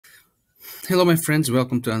Hello my friends,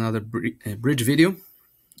 welcome to another bridge video.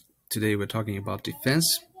 Today we're talking about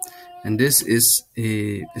defense, and this is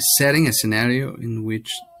a setting, a scenario in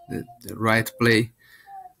which the right play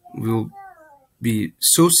will be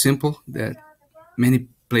so simple that many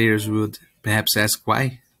players would perhaps ask,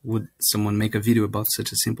 why would someone make a video about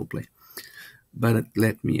such a simple play? But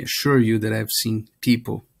let me assure you that I've seen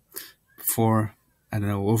people, for, I don't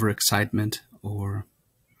know, overexcitement or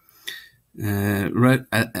an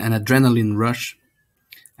adrenaline rush,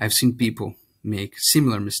 I've seen people make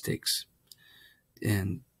similar mistakes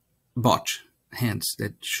and botch hands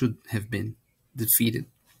that should have been defeated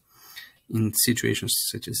in situations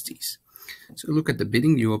such as these. So look at the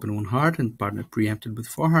bidding. You open one heart and partner preempted with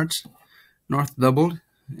 4 hearts. North doubled,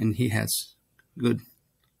 and he has good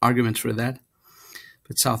arguments for that.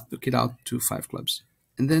 But South took it out to 5 clubs.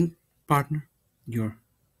 And then partner, your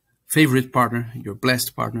favorite partner, your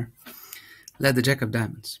blessed partner, led the Jack of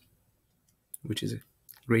Diamonds, which is a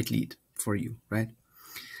great lead for you, right?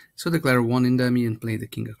 So declare 1 in dummy and play the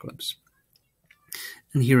King of Clubs.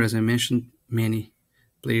 And here, as I mentioned, many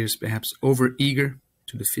players, perhaps over-eager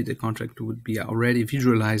to defeat the contract, would be already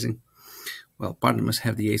visualizing, well, partner must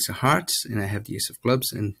have the Ace of Hearts, and I have the Ace of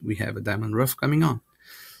Clubs, and we have a Diamond Ruff coming on.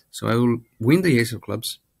 So I will win the Ace of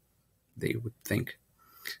Clubs, they would think,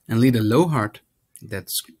 and lead a low heart.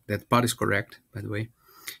 That pot is correct, by the way.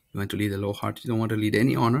 You want to lead a low heart. You don't want to lead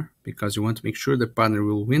any honor, because you want to make sure the partner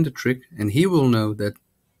will win the trick, and he will know that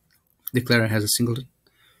declarer has a singleton,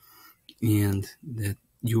 and that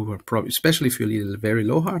you are probably, especially if you lead a very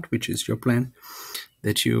low heart, which is your plan,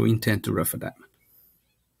 that you intend to ruff a diamond.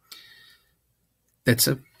 That's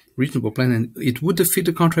a reasonable plan, and it would defeat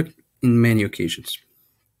the contract in many occasions.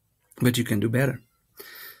 But you can do better.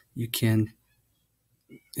 You can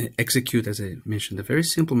execute, as I mentioned, a very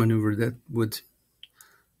simple maneuver that would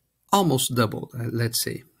almost double, let's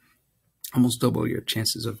say, almost double your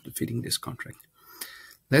chances of defeating this contract.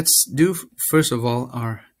 Let's do, first of all,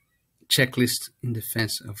 our checklist in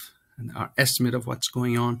defense of, and our estimate of what's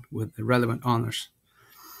going on with the relevant honors.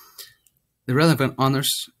 The relevant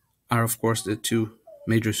honors are, of course, the 2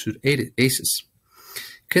 major suit aces.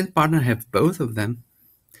 Can partner have both of them?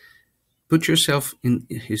 Put yourself in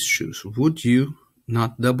his shoes. Would you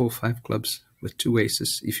not double 5 clubs with 2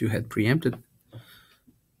 aces if you had preempted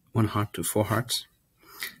 1 heart to 4 hearts?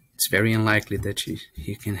 It's very unlikely that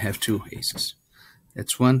he can have 2 aces.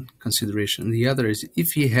 That's one consideration. The other is,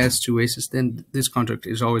 if he has 2 aces, then this contract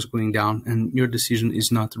is always going down and your decision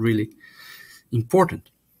is not really important.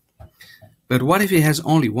 But what if he has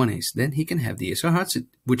only 1 ace? Then he can have the Ace of Hearts,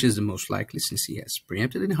 which is the most likely since he has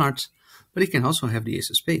preempted in hearts, but he can also have the Ace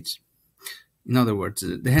of Spades. In other words,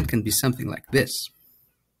 the hand can be something like this.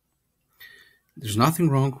 There's nothing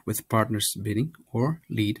wrong with partners bidding or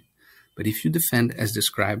lead, but if you defend as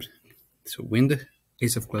described, so win the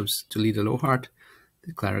Ace of Clubs to lead a low heart, the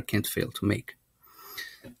declarer can't fail to make.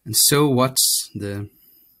 And so what's the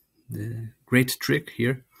great trick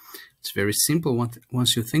here? It's very simple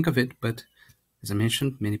once you think of it, but as I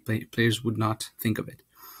mentioned, many players would not think of it.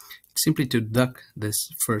 It's simply to duck this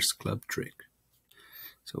first club trick.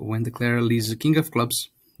 So when the declarer leads the King of Clubs,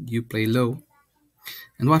 you play low.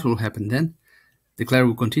 And what will happen then? The declarer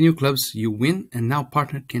will continue clubs, you win, and now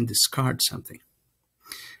partner can discard something.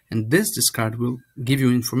 And this discard will give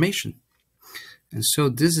you information. And so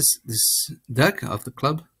this duck of the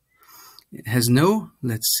club has no,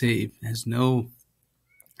 let's say, has no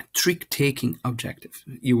trick-taking objective.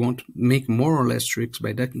 You won't make more or less tricks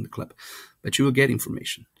by ducking the club, but you will get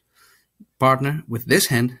information. Partner with this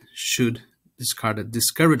hand should discard a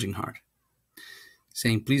discouraging heart,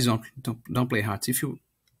 saying, please don't play hearts. If you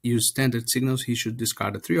use standard signals, he should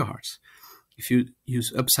discard the 3 of hearts. If you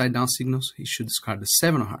use upside down signals, he should discard the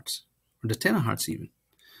 7 of hearts, or the 10 of hearts even.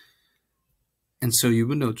 And so you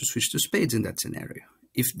would know to switch to spades in that scenario.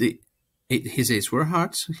 If his ace were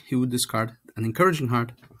hearts, he would discard an encouraging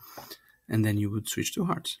heart, and then you would switch to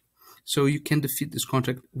hearts. So you can defeat this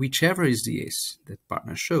contract whichever is the ace that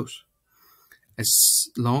partner shows, as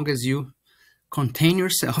long as you contain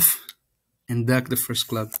yourself and duck the first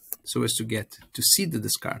club so as to get to see the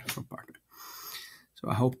discard from partner. So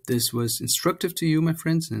I hope this was instructive to you, my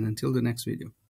friends, and until the next video.